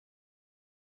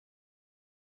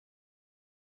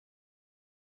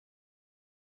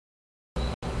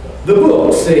The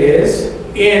book says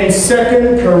in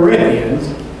 2 Corinthians,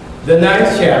 the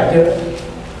 9th chapter,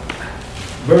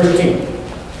 verse 10.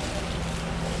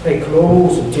 Pay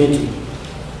close attention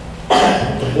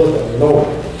to what the Lord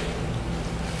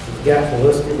has got for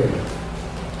us today.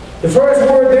 The first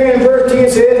word there in verse 10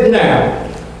 says now.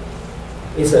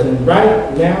 It's a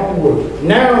right now word.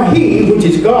 Now he, which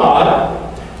is God,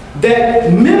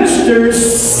 that ministers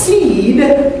seed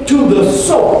to the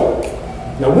sower.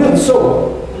 Now we're the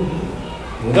sower.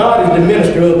 And God is the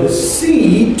minister of the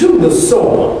seed to the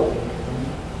sower.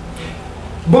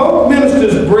 Both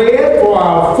ministers bread for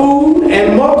our food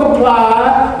and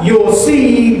multiply your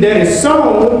seed that is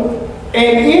sown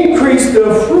and increase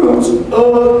the fruits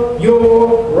of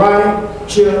your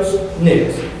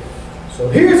righteousness. So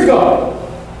here's God.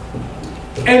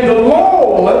 And the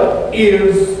Lord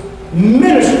is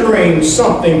ministering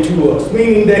something to us,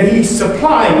 meaning that he's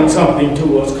supplying something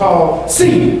to us called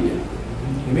seed.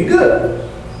 Hear me good.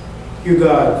 Hear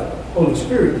God's Holy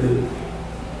Spirit good.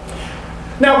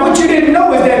 Now what you didn't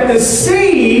know is that the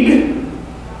seed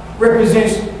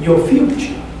represents your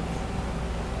future.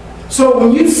 So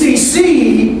when you see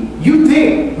seed, you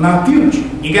think my future.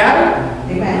 You got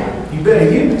it? Amen. You better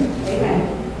hear me. Amen.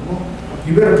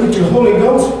 You better put your Holy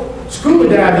Ghost scuba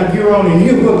diving gear on and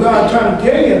hear what God's trying to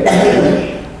tell you.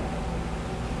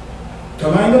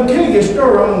 So I ain't going to tell you a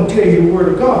story, I'm going to tell you the word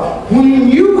of God. When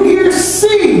you hear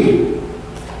seed,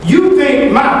 you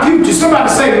think my future. Somebody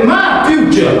say my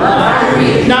future.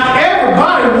 Now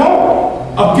everybody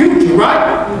wants a future,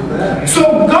 right? So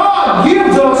God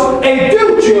gives us a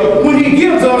future when he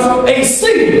gives us a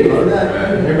seed.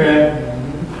 Amen.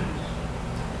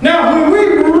 Now when we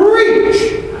reach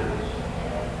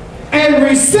and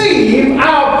receive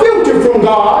our future from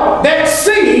God, that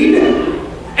seed,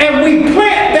 and we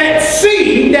plant that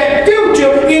seed, that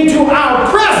future, into our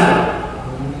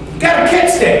present. You got to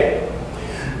catch that.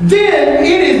 Then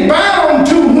it is bound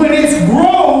to, when it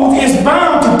grows, it's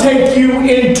bound to take you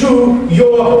into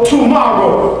your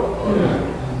tomorrow.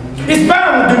 It's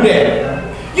bound to do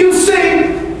that. You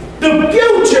see, the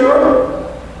future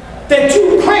that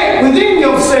you plant within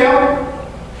yourself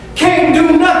can't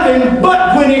do nothing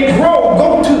but when it grows,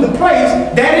 go to the place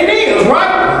that it is,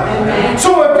 right? Amen.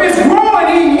 So if it's growing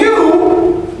in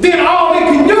you, then all it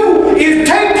can do is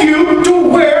take you to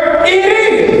where it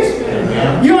is.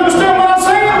 Amen. You understand what I'm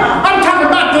saying? I'm talking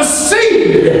about the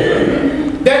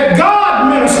seed that God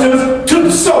ministers to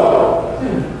the soul.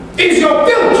 Is your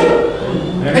future.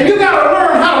 And you got to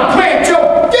learn how to plant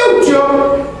your future,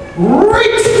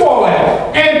 reach for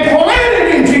it, and plant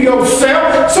it into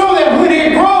yourself so that when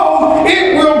it grows,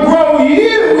 it will grow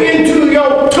you into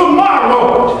your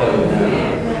tomorrow.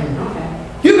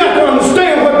 You got to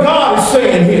understand what God is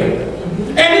saying here.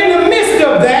 And in the midst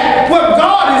of that, what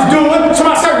God is doing,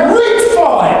 somebody said, reach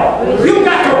for it. You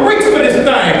got to reach for this thing.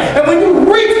 And when you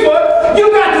reach for it, you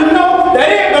got to know that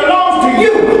it belongs to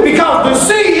you, because the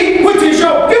seed, which is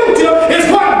your future, is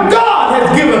what God has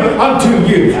given unto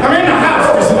you. I'm in the house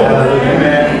this morning.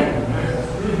 Amen.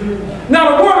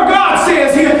 Now the word of God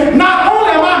says here, not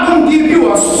only am I going to give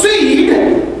you a seed,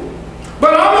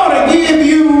 but I'm going to give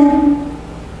you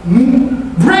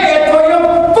bread for your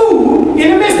food in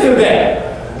the midst of that.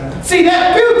 See,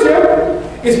 that future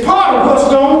is part of what's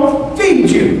going to feed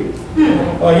you.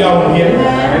 Oh, y'all want to hear me?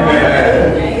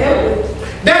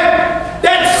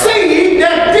 That seed,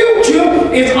 that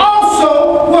future, is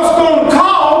also what's going to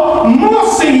cause more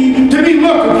seed to be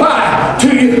multiplied to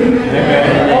you.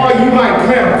 Or you might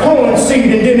plant a corn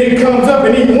seed and then it comes up,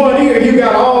 and in one ear you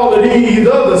got all of these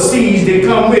other seeds that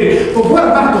come with it. But what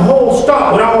about the whole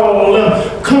stalk with all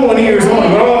them corn ears on it,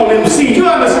 with all them seeds? You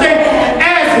understand?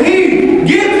 As he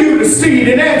gives you the seed,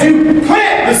 and as you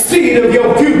plant the seed of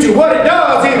your future, what it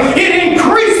does is it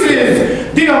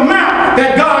increases the amount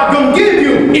that God's going to give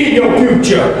you in your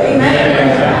future. Amen.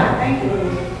 Thank you.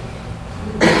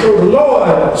 So the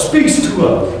Lord speaks to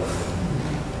us.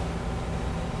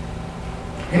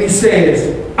 And he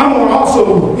says, I'm going to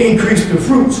also increase the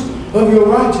fruits of your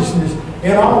righteousness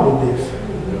in all of this.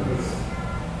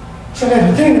 So I got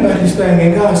to think about this thing,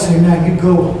 and God said, now you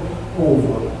go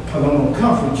over, because I'm going to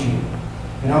comfort you.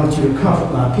 And I want you to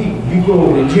comfort my people. You go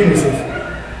over to Genesis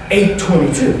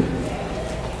 8:22.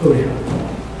 Go there.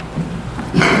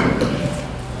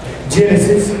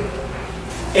 Genesis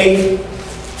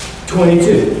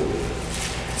 8:22.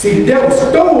 See, the devil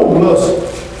stole us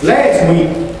last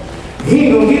week. He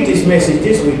ain't gonna get this message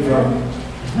this week from me.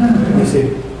 He said,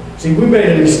 see, we made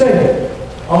a mistake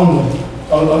on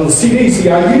the CD. See,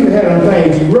 I usually had them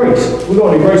things erased. We're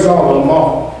gonna erase all of them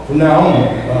off. From now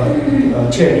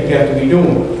on, Chet, you got to be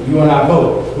doing. You and I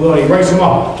both. We're going to erase them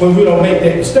off. But we don't make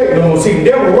that mistake. No more. See, the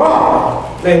devil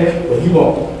robbed. But he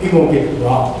won't get the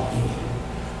rob.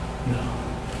 No.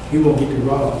 He won't get the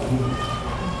rob.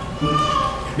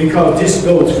 Because this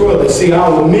goes further. See,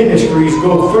 our ministries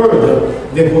go further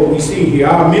than what we see here.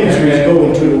 Our ministries go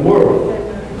into the world.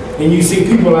 And you see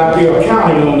people out there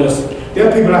counting on us. There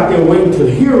are people out there waiting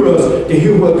to hear us, to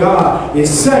hear what God is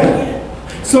saying.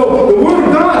 So the Word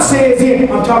of God says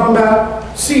I'm talking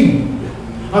about seed.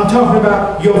 I'm talking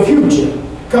about your future.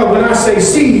 Because when I say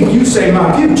seed, you say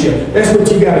my future. That's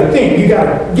what you got to think. You got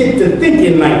to get to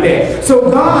thinking like that. So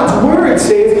God's Word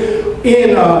says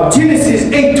in Genesis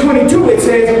 8:22, it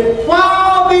says,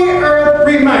 while the earth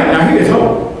remains. Now here's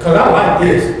hope, because I like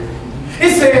this.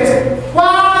 It says,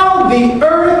 while the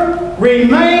earth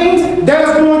remains,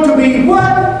 there's going to be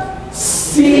what?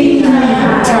 Seed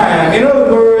time. In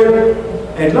other words,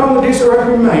 as long as this earth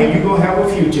remains, you're going to have a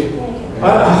future.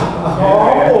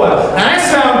 Oh boy. Now that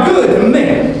sounds good to me.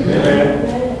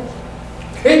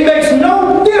 It makes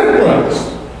no difference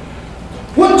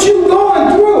what you're going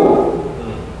through.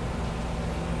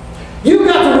 You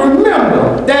got to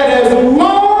remember that as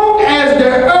long as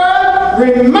the earth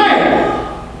remains,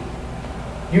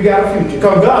 you got a future.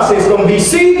 Because God says it's going to be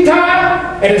seed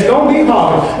time and it's going to be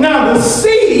harvest. Now the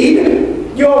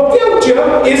seed, your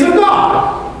future, is of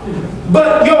God.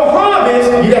 But your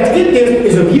harvest, you got to get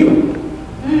this, is of you.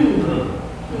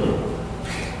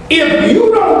 If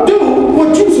you don't do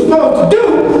what you're supposed to do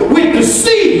with the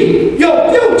seed, your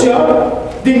future,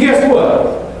 then guess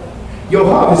what? Your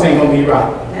harvest ain't going to be right.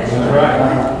 That's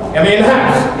right. I mean, in the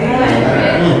house.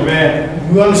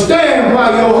 Amen. You understand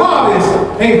why your harvest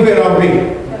ain't good already.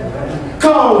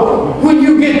 Because when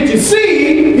you get your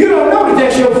seed, you don't know that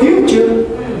that's your future.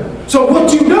 So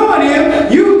what you're doing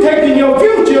is, you taking your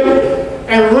future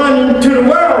and running to the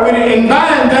world with it and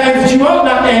buying things that you ought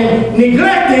not and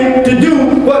neglecting to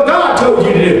do what God told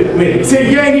you to do with it.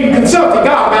 See, you ain't even consulted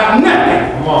God about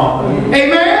nothing. Come on.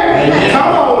 Amen? Amen.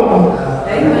 Come on.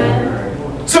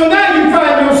 Amen. So now you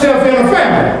find yourself in a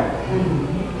family.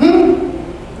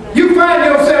 You find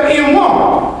yourself in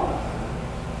one.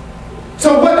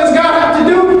 So what does God have to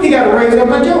do? He got to raise up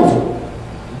a Joseph.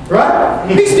 Right?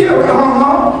 He's still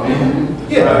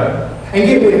yeah. And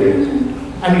get with me.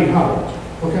 I need knowledge.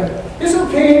 Okay? It's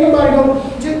okay. Ain't nobody gonna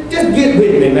just get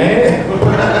with me, man.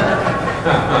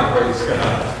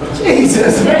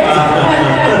 Jesus, man.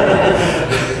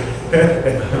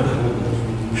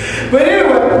 But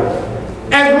anyway,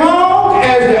 as long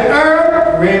as the earth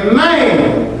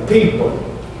remains, people,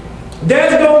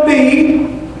 there's going to be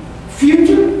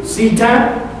future, seed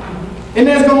time, and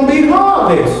there's going to be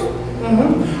harvest.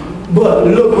 But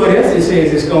look what else it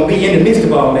says it's going to be in the midst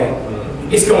of all that.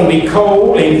 It's going to be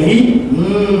cold and heat.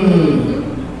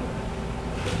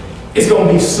 It's going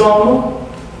to be summer,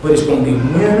 but it's going to be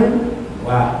winter.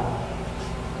 Wow.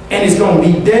 And it's going to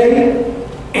be day,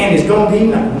 and it's going to be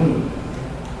night.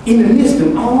 In the midst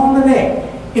of all of that,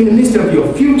 in the midst of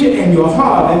your future and your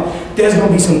harvest, there's going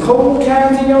to be some cold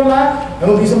times in your life. There's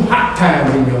going to be some hot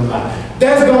times in your life.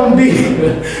 There's going to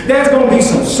be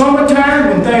some summertime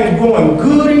when things are going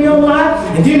good in your life,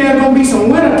 and then there's going to be some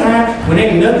wintertime when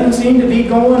ain't nothing seem to be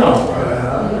going on.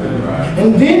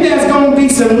 And then there's going to be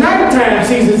some nighttime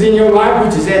seasons in your life,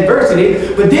 which is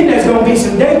adversity, but then there's going to be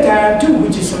some daytime too,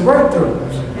 which is some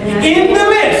breakthroughs. In the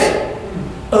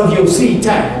midst of your seed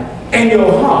time and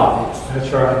your harvest. That's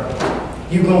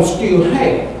right. You're going to still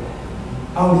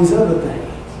have all these other things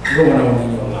going on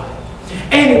in your life.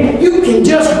 And you can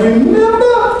just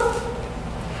remember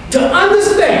to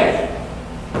understand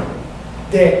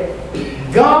that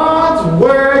God's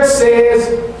word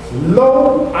says,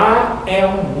 lo, I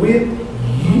am with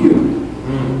you,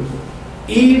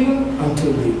 even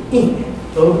until the end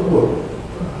of the world.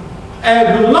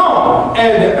 As long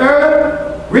as the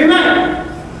earth remains,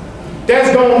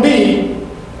 there's going to be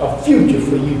a future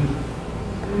for you.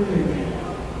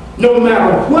 No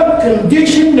matter what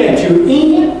condition that you're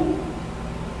in,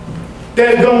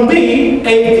 there's going to be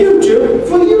a future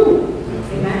for you.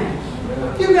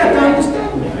 Amen. You got to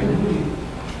understand that.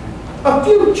 A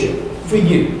future for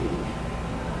you.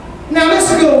 Now let's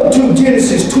go to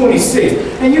Genesis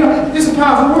 26. And you know, this is a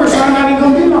powerful word, so I'm not even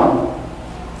going to be long.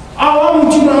 All I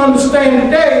want you to understand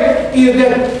today is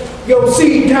that your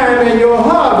seed time and your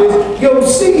harvest, your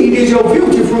seed is your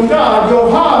future from God.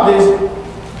 Your harvest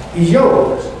is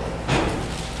yours.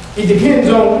 It depends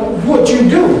on what you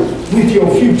do with your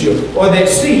future or that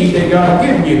seed that God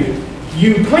has given you.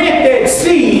 You plant that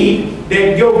seed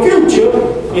that your future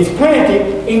is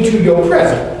planted into your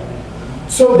present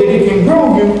so that it can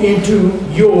grow you into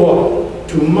your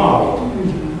tomorrow.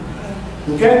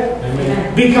 Okay?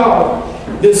 Amen. Because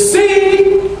the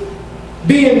seed,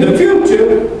 being the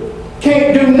future,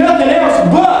 can't do nothing else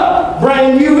but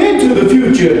bring you into the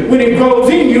future when it grows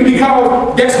in you,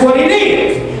 because that's what it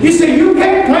is. You see, you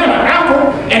can't plant an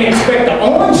apple and expect the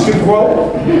orange to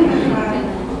grow.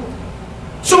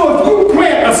 So if you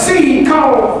plant a seed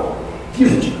called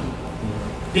future,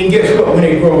 then guess what when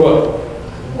they grow up?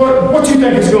 What you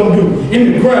think it's going to do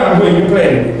in the ground where you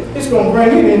planted it? It's going to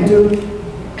bring it into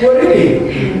what it is,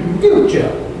 future.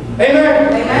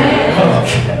 Amen? Amen.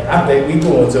 Okay. I think we're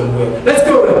going somewhere. Let's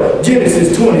go to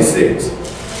Genesis 26. So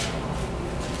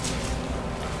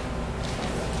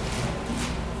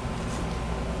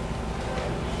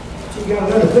you got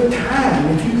to learn to put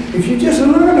time. If you just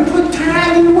learn to put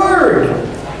time in the Word.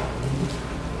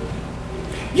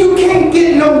 You can't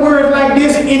get no word like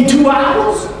this in 2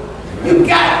 hours. You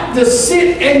got to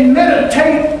sit and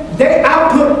meditate. I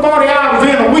put 40 hours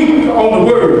in a week on the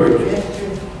Word.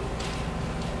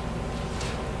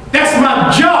 That's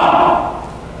my job.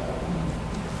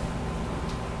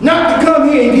 Not to come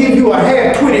here and give you a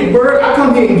half-twitted word. I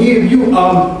come here and give you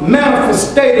a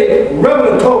manifested,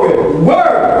 revelatory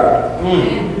word.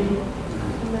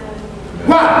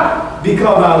 Why?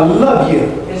 Because I love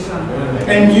you.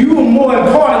 And you are more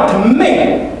important to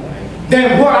me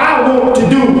than what I want to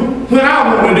do when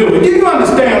I want to do it. Do you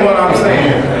understand what I'm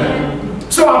saying?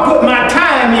 So I put my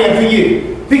time in for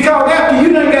you. Because after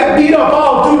you done got beat up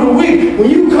all through the week, when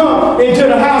you come into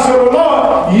the house of the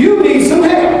Lord, you need some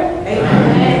help. Amen.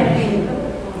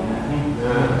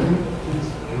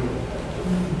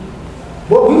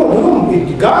 Well,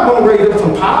 God gonna raise up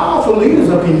some powerful leaders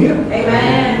up in here.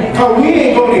 Amen. Because we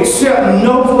ain't gonna accept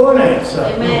no for an answer.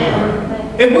 Amen.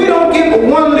 If we don't get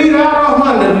one leader out of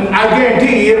 100, I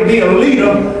guarantee you it'll be a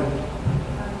leader.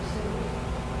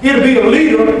 It'll be a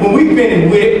leader when we finish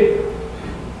with it.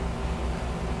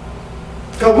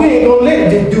 Because we ain't gonna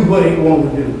let it do what it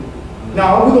want to do.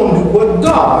 No, we're gonna do what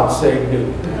God say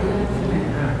do.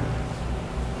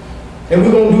 And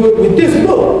we're gonna do it with this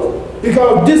book.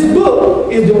 Because this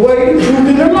book is the way, the truth,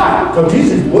 and the life. Because this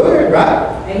is the word,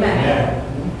 right? Amen.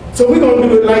 So we're going to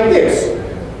do it like this.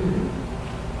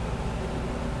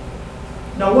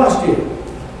 Now watch this.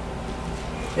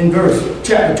 In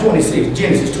chapter 26,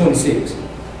 Genesis 26.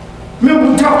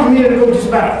 Remember we talked a minute ago just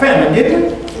about a family, didn't we?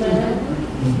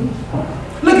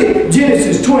 Look at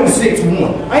Genesis 26, 1. I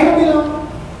ain't going to be long.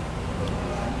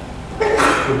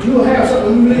 But you'll have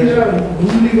something when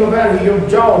you leave up out of your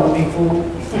jaw will be full.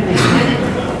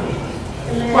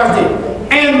 Watch this.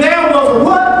 And there was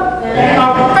what? A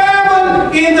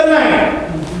famine in the land.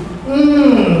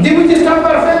 Did we just talk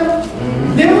about a famine?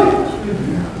 Didn't we?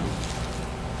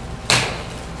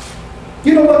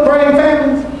 You know what brings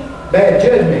famines? Bad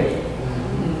judgment.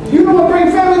 You know what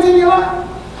brings famines in your life?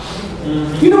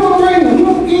 You know what brings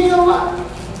hope in your life?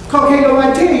 Because can't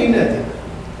nobody tell you nothing.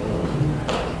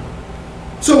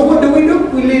 So what do?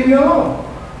 We leave you alone.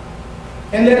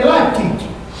 And let life teach you.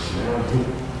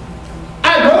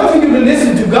 I'd love for you to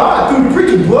listen to God through the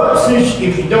preaching, but since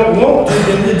if you don't want to,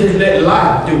 then just let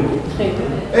life do it.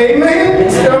 Amen.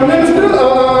 Minister,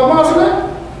 Marshall,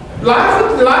 life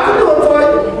will do it for you.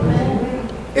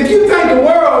 If you think the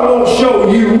world won't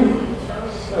show you,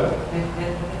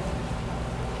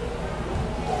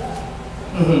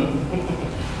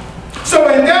 so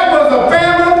and there was a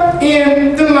famine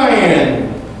in the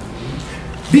land.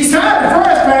 Besides the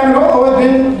first famine,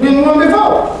 there had been one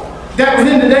before. That was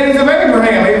in the days of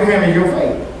Abraham. Abraham is your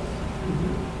faith.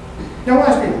 Now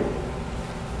watch this.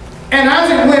 And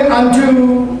Isaac went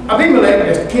unto Abimelech,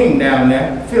 that's the king down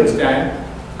there, Philistine,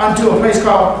 unto a place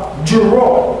called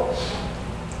Gerar.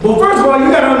 Well, first of all,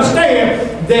 you got to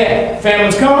understand that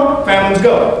famines come, famines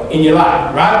go in your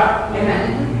life, right?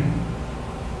 Amen.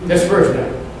 That's the first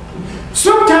thing.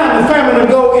 Sometimes the famine will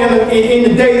go in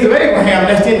the days of Abraham,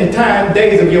 that's in the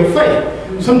days of your faith.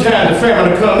 Sometimes the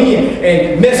famine will come in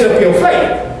and mess up your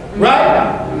faith,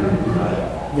 right?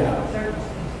 Yeah.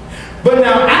 But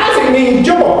now Isaac means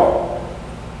joy,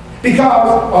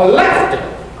 because or laughter.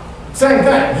 Same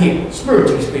thing here,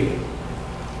 spiritually speaking.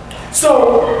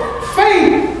 So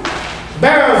faith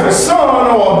bears a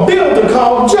son or a builder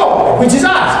called joy, which is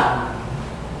Isaac.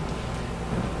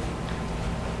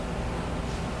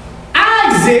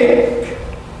 Isaac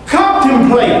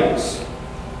contemplates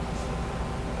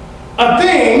a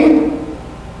thing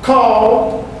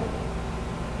called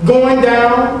going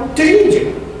down to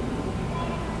Egypt.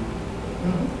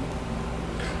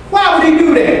 Why would he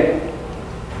do that?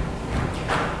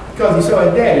 Because he saw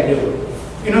his daddy do it.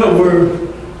 In other words,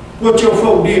 what your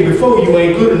folk did before you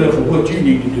ain't good enough for what you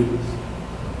need to do.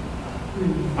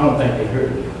 I don't think they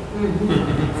heard it.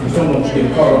 Someone's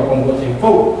getting caught up on what they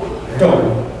folk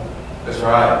told. That's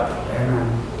right.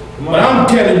 But I'm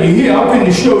telling you here, I'm going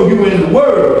to show you in the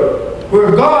Word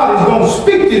where God is going to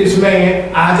speak to this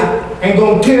man, Isaac, and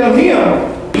going to tell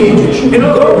him, in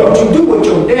other words, don't you do what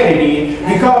your daddy did,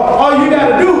 because all you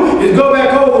got to do is go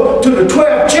back over to the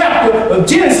 12th chapter of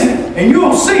Genesis, and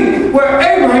you'll see where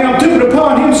Abraham took it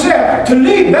upon himself to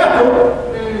leave Bethel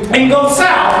and go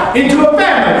south into a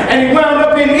famine. And he wound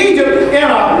up in Egypt in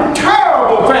a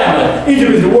terrible famine.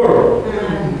 Egypt is the world.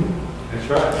 That's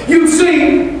right. You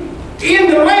see,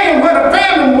 in the land where the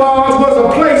famine was a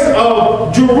place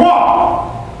of Gerar.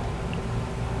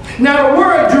 Now the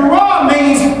word Gerar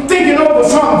means thinking over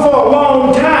something for a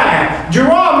long time.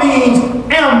 Gerar means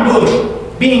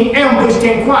ambush, being ambushed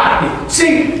in quietly.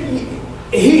 See,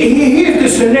 here's the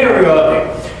scenario of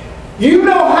it. You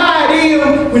know how it is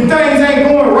when things ain't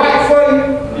going right for you?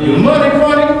 Your money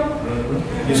funny,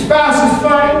 your spouse is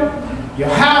funny, your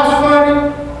house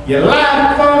funny, your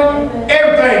life funny,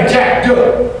 everything jacked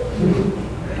up.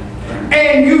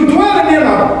 And you dwelling in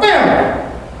a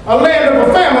famine, a land of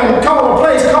a famine called a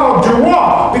place called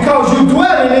Gerar, because you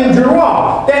dwelling in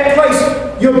Gerar. That place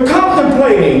you're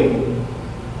contemplating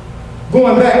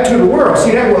going back to the world.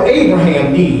 See, that's what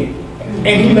Abraham did.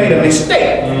 And he made a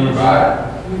mistake. Right.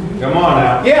 Come on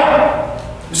now. Yeah.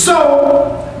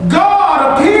 So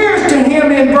God appears to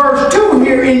him in verse 2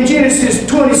 here in Genesis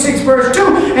 26 verse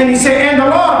 2. And he said, and the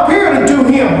Lord appeared unto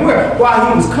him where? While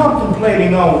he was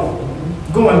contemplating on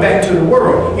going back to the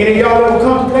world. Any of y'all ever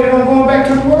contemplated on going back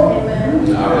to the world?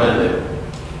 Amen.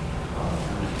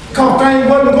 Because things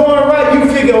wasn't going right,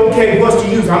 you figure, okay, what's the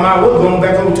use? I might well go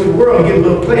back over to the world and get a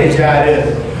little pleasure out of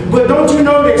it. But don't you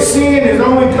know that sin is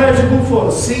only pleasurable for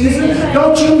a season?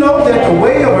 Don't you know that the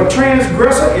way of a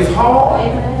transgressor is hard?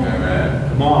 Amen.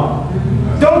 Come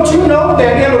on. Don't you know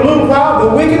that in a little while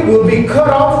the wicked will be cut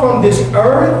off from this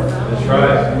earth? That's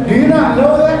right. Do you not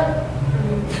know that?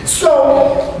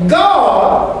 So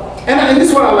God, and this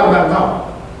is what I love about God.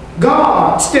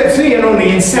 God steps in on the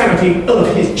insanity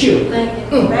of his children.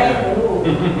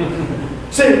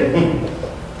 See,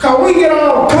 because we get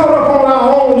all caught up on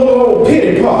our own little old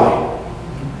pity party.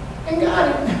 And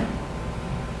God,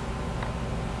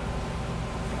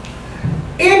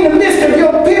 in the midst of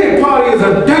your pity party is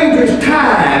a dangerous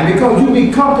time, because you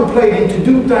be contemplating to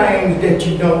do things that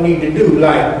you don't need to do,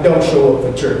 like don't show up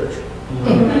for church.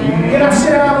 Can I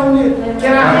sit down on this?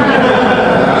 Can I?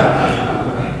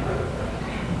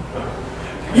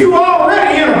 You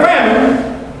already in a famine,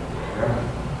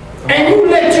 and you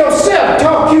let yourself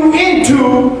talk you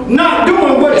into not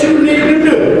doing what you need to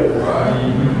do.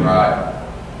 Right.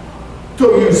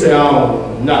 So you say,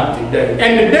 oh, not today.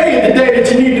 And today is the day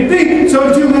that you need to be, so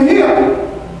that you can hear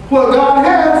what God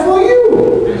has for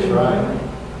you. That's right.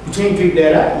 But you ain't figured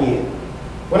that out yet.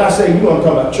 When I say you, I'm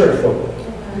talking about church folk.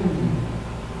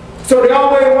 So they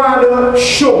always wind up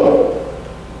short.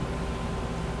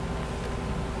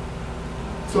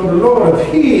 So the Lord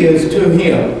appears to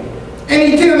him. And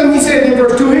he tells him, he said in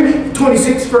verse 2 here,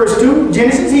 26 verse 2,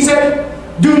 Genesis, he said,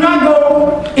 do not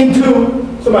go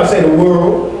into, somebody say the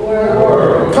world.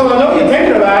 Because I know you're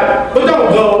thinking about it, but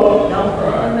don't go.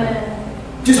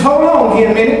 Right. Just hold on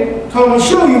here a minute. Because I'm going to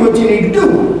show you what you need to do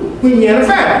when you're in a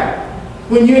family.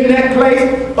 When you're in that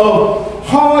place of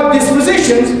hard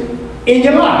dispositions in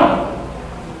your life.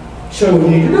 Show what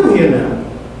you need to do here now.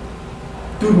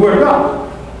 Through the word of God.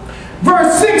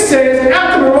 Verse 6 says,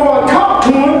 after the Lord talked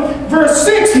to him, verse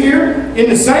 6 here, in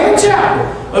the same chapter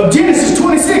of Genesis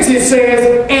 26, it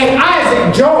says, and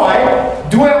Isaac joy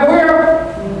dwelt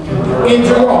where? In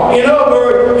Gerar. In other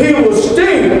words, he was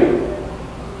still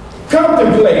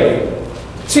contemplating.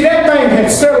 See, that thing had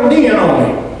settled in on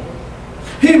him.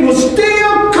 He was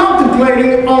still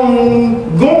contemplating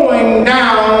on going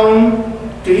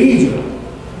down to Egypt.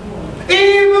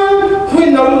 Even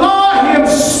when the Lord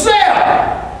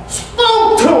himself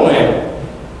spoke to him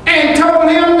and told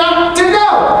him not to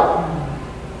go,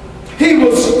 he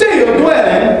was still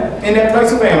dwelling in that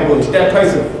place of ambush, that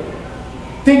place of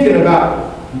thinking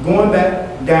about going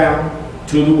back down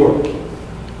to the world.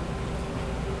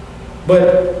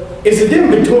 But it's a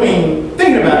difference between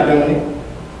thinking about doing it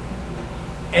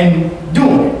and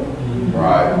doing it.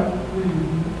 Right.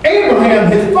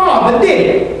 Abraham, his father, did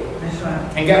it.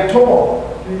 And got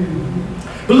tall.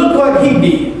 But look what he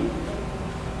did.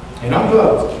 And I'm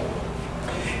close.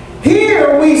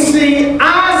 Here we see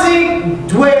Isaac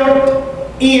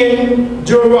dwelt in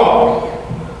Gerar.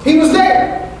 He was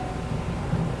there.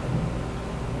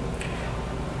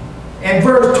 And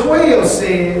verse 12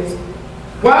 says,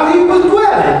 while he was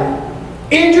dwelling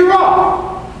in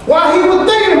Gerar, while he was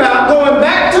thinking about going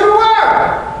back to the world,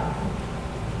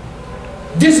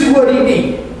 is what he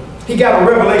did. He got a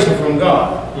revelation from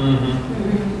God.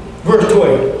 Verse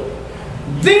 12.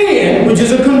 Then, which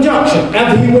is a conjunction,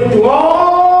 after he went through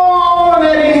all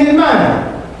that in his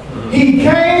mind, he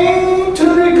came to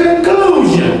the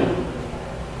conclusion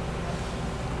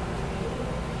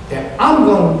that I'm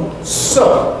going to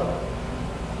sow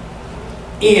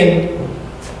in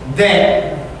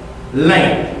that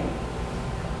land.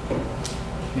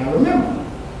 Now remember,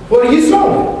 what are you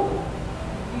sowing?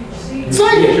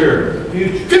 Say it.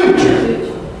 Future.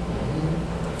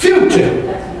 Future.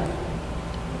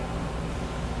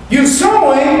 You're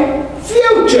sowing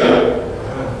future.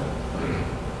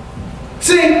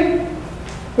 See,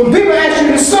 when people ask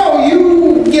you to sow,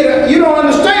 you don't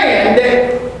understand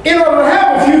that in order to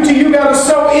have a future, you got to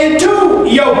sow into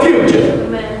your future.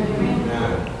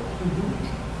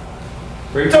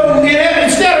 So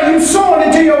instead of you sowing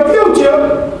into your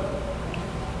future,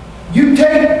 you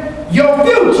take your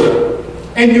future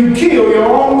and you kill your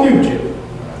own future.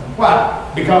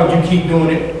 Why? Because you keep doing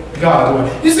it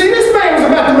God's way. You see, this man was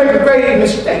about to make a great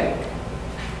mistake.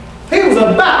 He was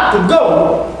about to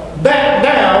go back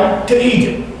down to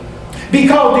Egypt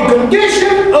because the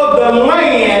condition of the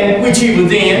land which he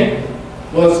was in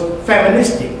was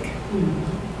faministic.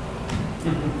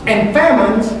 And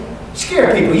famines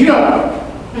scare people. You know,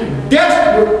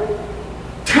 desperate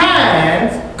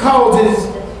times causes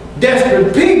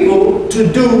desperate people to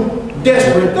do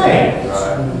desperate things.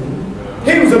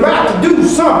 He was about to do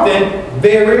something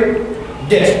very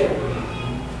desperate.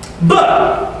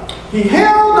 But he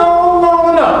held on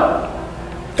long enough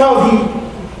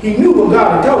because he knew what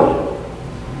God had told him.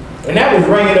 And that was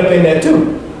ringing up in there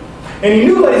too. And he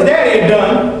knew what his daddy had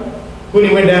done when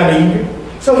he went down to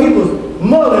Egypt. So he was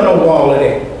mulling over all of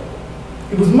that.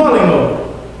 He was mulling over it.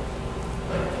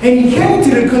 And he came to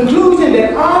the conclusion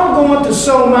that I'm going to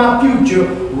sow my future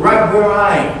right where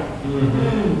I am.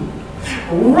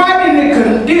 Right in the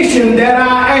condition that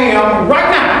I am right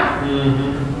now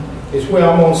is where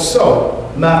I'm going to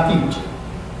sow my future.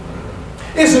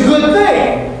 It's a good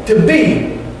thing to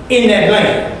be in that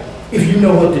land if you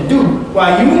know what to do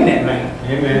while you're in that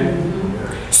land.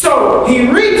 Amen. So he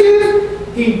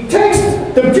reaches, he takes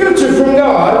the future from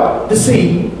God, the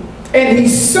seed, and he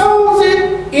sows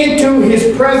it into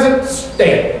his present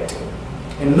state.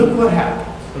 And look what happens.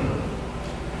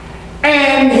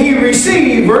 And he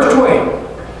received, verse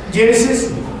 12,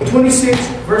 Genesis 26,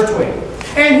 verse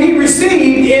 12. And he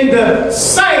received in the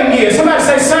same year. Somebody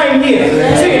say same year.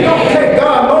 See, it don't take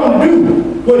God long to do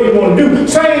what he want to do.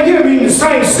 Same year means the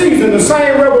same season, the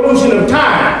same revolution of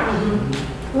time.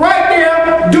 Right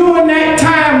there, during that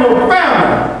time of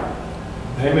famine.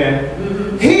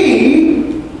 Amen. He,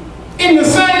 in the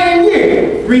same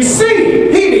year,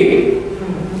 received, he did,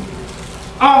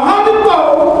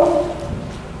 100-fold,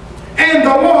 and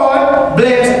the Lord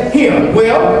blessed him.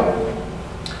 Well,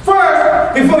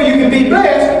 first, before you can be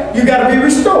blessed, you got to be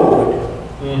restored.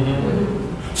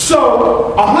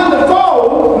 So,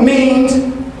 100-fold means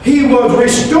he was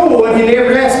restored in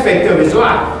every aspect of his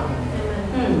life.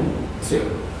 See?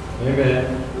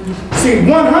 Amen. See,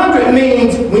 100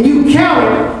 means when you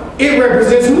count it, it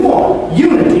represents one,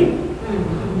 unity.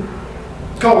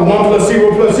 It's called 1 plus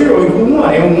 0 plus 0 equals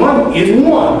 1, and 1 is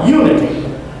 1,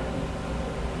 unity.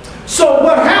 So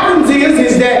what happens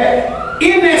is that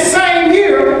in that same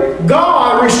year,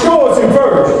 God restores him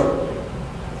first,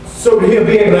 so that he'll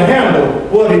be able to handle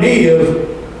what it is.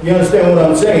 You understand what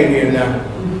I'm saying here now?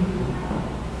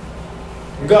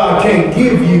 God can't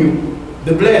give you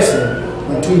the blessing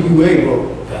until you're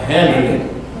able to handle it.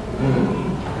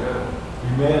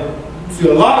 Amen. See,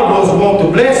 a lot of us want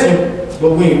the blessing,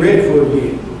 but we ain't ready for it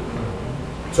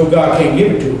yet. So God can't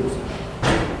give it to us.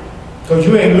 Because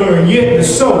you ain't learned yet to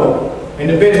sow. And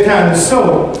the best time to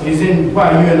sow is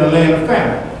while you're in the land of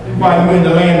famine, while you're in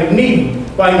the land of need,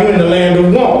 while you're in the land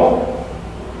of want.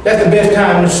 That's the best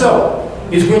time to sow.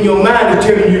 It's when your mind is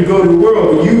telling you to go to the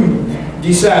world, but you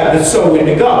decide to sow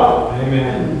into God.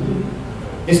 Amen.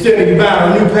 Instead of you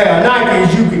buying a new pair of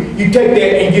Nikes, you take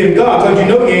that and get a God, because you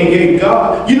know you ain't getting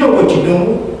God. You know what you're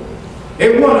doing.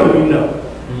 Every one of you know.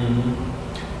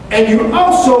 And you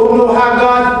also know how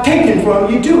God's taken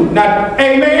from you too. Now,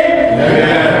 amen?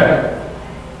 Amen.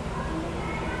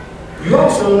 You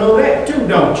also know that too,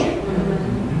 don't you?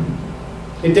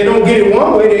 If they don't get it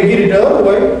one way, they get it the other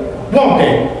way. Won't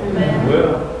they? Amen.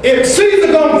 Well, if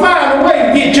Caesar gonna find a way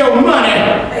to get your money,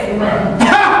 amen.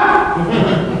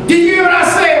 Do you hear what I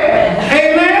said?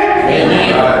 Amen?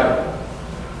 Amen. Right.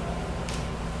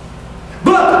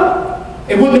 But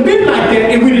it wouldn't have been like that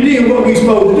if we'd have did what we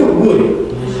supposed to do, would it?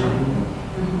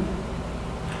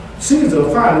 Caesar will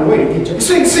find a way to get you.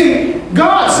 See,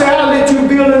 God said, I'll let you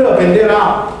build it up and then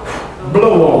I'll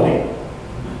blow on it.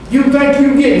 You think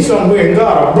you're getting somewhere and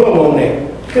God will blow on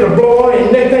that. It'll blow on it,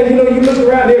 and next thing you know, you look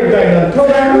around, everything done come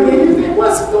down again. You think,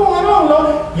 what's going on,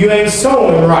 Lord? You ain't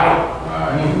sowing right.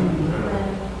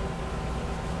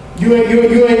 You ain't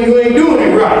doing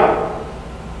it right.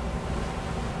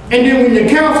 And then when your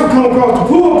counsel come across the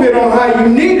pulpit on how you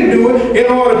need to do it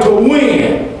in order to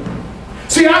win.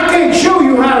 See, I can't show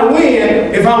you how to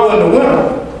win if I wasn't a winner.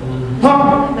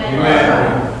 Huh?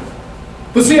 Amen.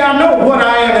 But see, I know what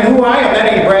I am and who I am.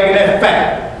 That ain't bragging, that's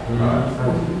fact.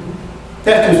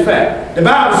 That's just fact. The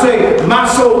Bible says, my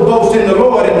soul boasts in the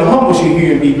Lord, and the humble shall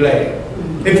hear and be glad.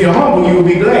 If you're humble, you will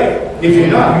be glad. If you're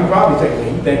not, you probably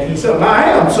think he's something.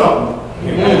 I am something.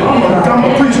 I'm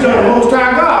a priest of the Most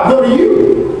High God. What are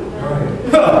you?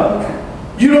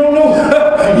 You don't know.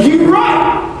 You're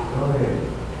right.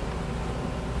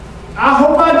 I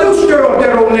hope I do stir up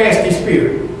that old nasty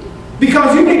spirit.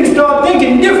 Because you need to start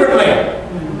thinking differently.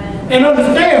 And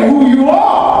understand who you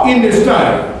are in this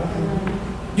thing.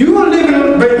 You're living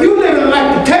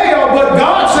like the tail, but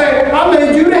God said, I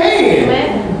made you the head.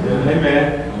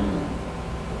 Amen.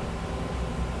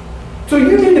 So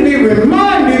you need to be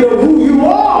reminded of who you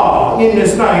are in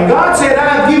this thing. God said,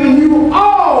 I've given you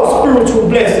all spiritual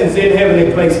blessings in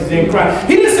heavenly places in Christ.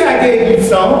 He didn't say I gave you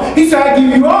some. He said I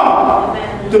give you all.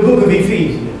 The book of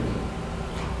Ephesians.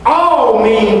 All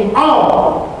mean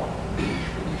all.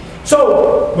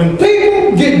 So when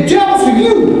people get jealous of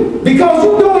you because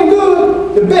you're doing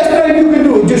good, the best thing you can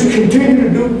do is just continue to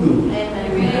do good.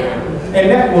 Amen. And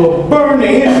that will burn the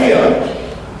enemy up.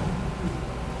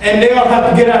 And they'll have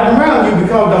to get out around you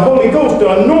because the Holy Ghost,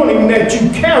 the anointing that you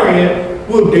carry,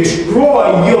 will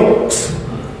destroy yokes.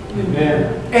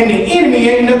 Amen. And the enemy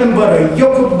ain't nothing but a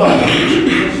yoke of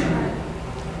bondage.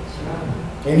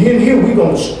 And in here we're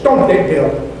going to stomp that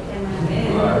devil.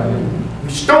 Amen. We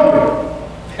stomp it.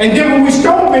 And then when we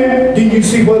stomp it, then you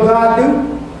see what God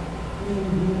do?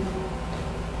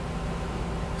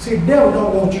 See, the devil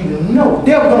don't want you to know. The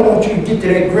devil don't want you to get to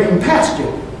that green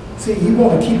pasture. See, he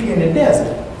want to keep you in the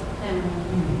desert.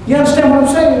 You understand what I'm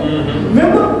saying? Mm-hmm.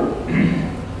 Remember?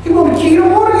 He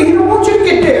don't want you to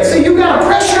get there. See, you got to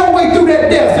press your way through that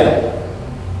desert.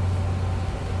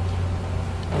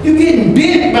 You're getting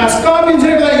bit by scorpions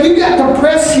and everything. You got to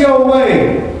press your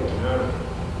way.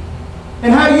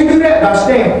 And how do you do that? By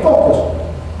staying focused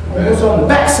on what's on the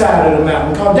backside of the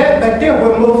mountain. Because that back there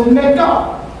where Moses met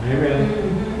God. Amen.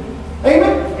 Mm-hmm.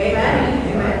 Amen?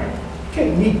 Amen. Amen.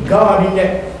 Can't meet God in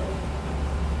that.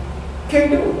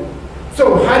 Can't do it.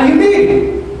 So how do you meet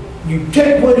it? You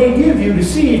take what he gives you, the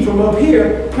seed from up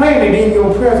here, plant it in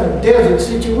your present desert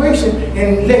situation,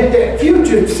 and let that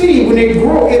future seed, when it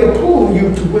grow, it'll pull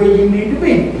you to where you need to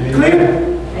be. Amen. Clear?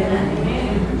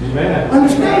 Amen. Amen.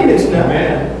 Understand this now.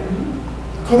 Amen.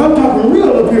 Because I'm talking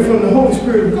real up here from the Holy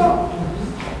Spirit of God.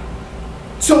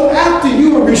 So after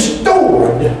you are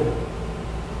restored,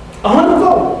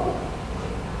 100-fold,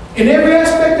 in every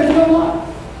aspect of your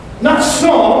life, not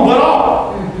some, but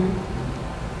all.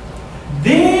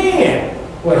 Then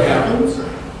what happens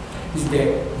is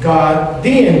that God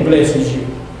then blesses you.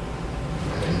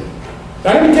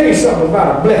 Now let me tell you something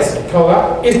about a blessing,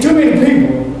 because it's too many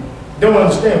people don't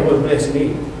understand what a blessing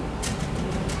is.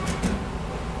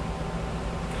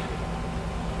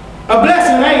 A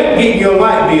blessing ain't getting your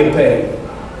light bill paid.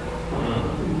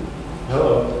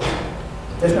 Hello.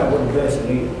 That's not what a blessing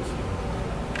is.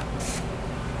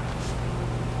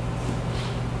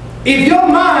 If your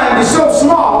mind is so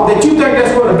small that you think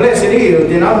that's what a blessing is,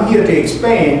 then I'm here to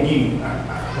expand you.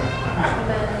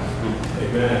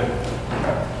 Amen.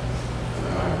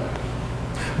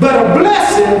 But a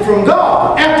blessing from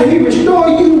God, after he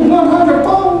restores you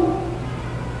 100-fold,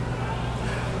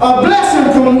 a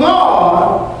blessing from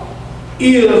God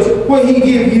is where he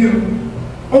gives you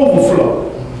overflow,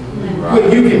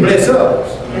 where you can bless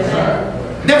others.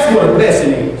 That's what a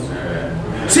blessing is.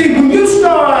 See, when you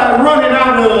start running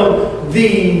out of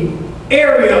the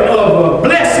area of a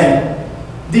blessing,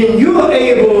 then you're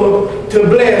able to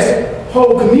bless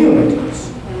whole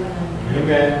communities.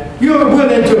 Amen. You're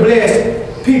willing to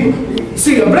bless people.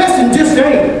 See, a blessing just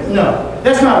ain't, no,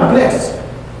 that's not a blessing.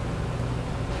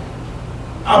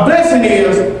 A blessing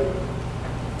is,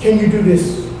 can you do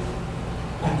this?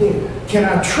 I did. Can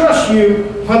I trust you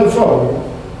 100-fold?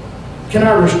 Can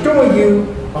I restore you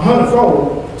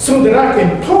 100-fold? So that I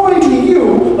can pour into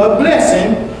you a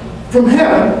blessing from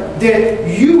heaven that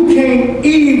you can't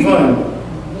even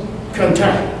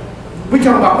contain. We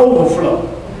talk about overflow.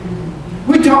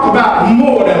 We talk about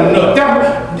more than enough.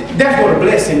 That's what a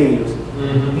blessing is.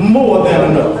 Mm-hmm. More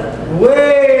than enough.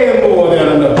 Way more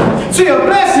than enough. See, a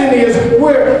blessing is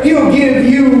where he'll give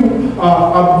you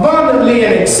abundantly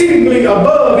and exceedingly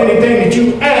above anything that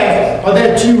you ask or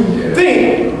that you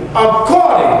think,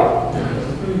 according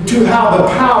to how the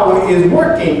power is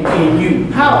working in you.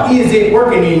 How is it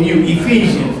working in you?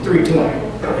 Ephesians 3:20.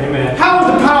 Amen. How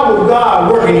is the power of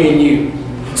God working in you?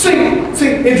 See,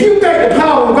 if you think the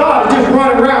power of God is just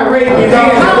running around raising your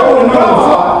hand, the power of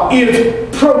God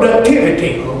is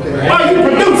productivity. Are you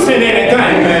producing anything?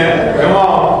 Amen. Come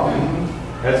on.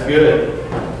 That's good.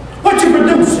 What you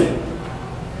producing?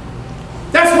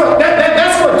 That's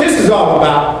what this is all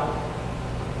about.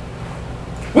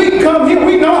 We can come here,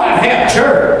 we know how to have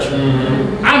church.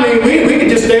 I mean, we can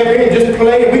just stay up here and just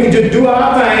play, we can just do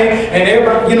our thing, and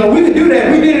everybody, we can do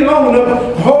that. We did it long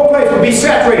enough, the whole place would be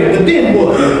saturated. But then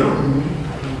what?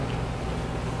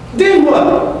 Then what?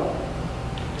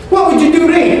 What would you do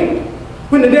then?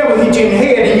 When the devil hit you in the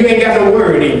head and you ain't got no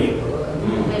word in you.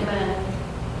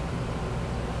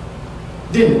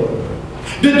 Then what?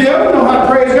 The devil know how to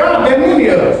praise God better than any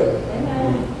of us.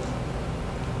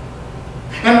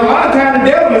 And a lot of times the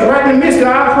devil is right in the midst of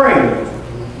our praise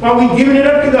while we giving it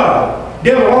up to God.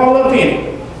 Devil all up in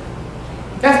it.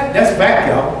 That's fact,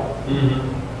 y'all.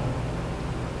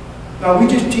 Now we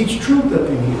just teach truth up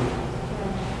in here.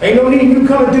 Ain't no need you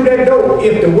coming through that door.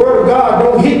 If the word of God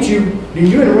don't hit you, then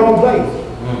you're in the wrong place.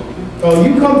 So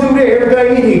you come through there,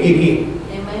 everything in here get hit.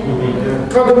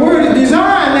 Because the word is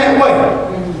designed that way.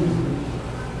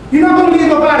 You're not going to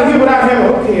leave up out of here without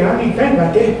having, okay, I need to think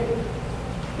about that.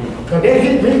 Because that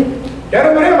hit me. That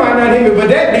over there might not hit me, but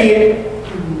that did.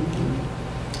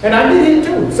 And I did it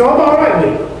too. So I'm all right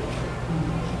with it.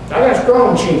 I got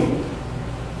strong chin.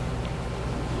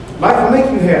 Life will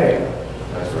make you have that.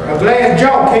 That's right. A glass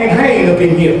jaw can't hang up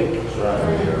in here. That's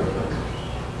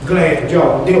right. Glass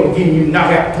jaw. They'll give you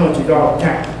knockout punches all the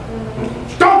time.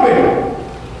 Stomp him.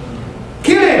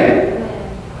 Kill him.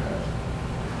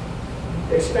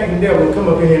 That stinking devil will come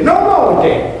up in here. No more with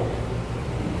that.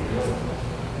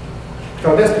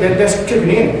 So that's the trick of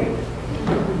the enemy.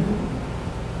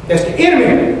 That's the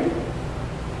enemy.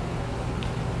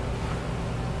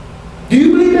 Do you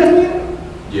believe that's the enemy?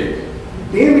 Yes.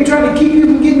 The enemy trying to keep you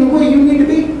from getting the way you need to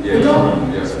be? Yes.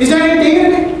 Yes. Is that the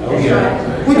enemy? Oh,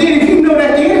 yeah. Well, then if you know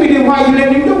that's the enemy, then why you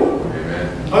letting him do it? Amen.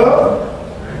 Amen.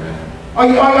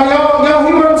 Amen. Y'all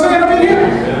hear what I'm saying up in here?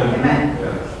 Amen.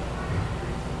 Yes.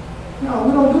 No,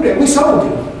 we don't do that. We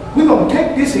soldiers. We're going to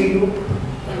take this hill.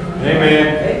 Amen.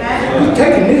 We're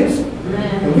taking this.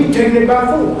 And we're taking it by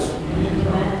force.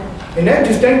 And that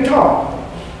just ain't taught.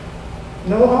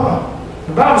 No,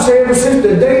 The Bible says ever since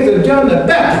the days of John the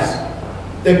Baptist,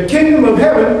 the kingdom of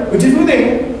heaven, which is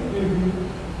within,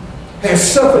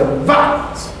 has suffered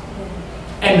violence.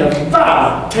 And the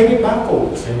violent take it by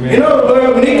force. Amen. In other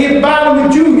words, when they get violent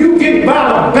with you, you get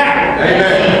violent back.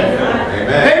 Amen.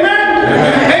 Amen. Amen?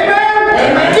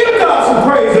 Amen? Amen. Give God some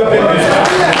praise up in this house.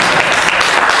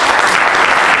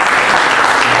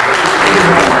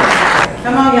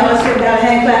 Come on, y'all, let's give God a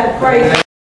hand clap of praise.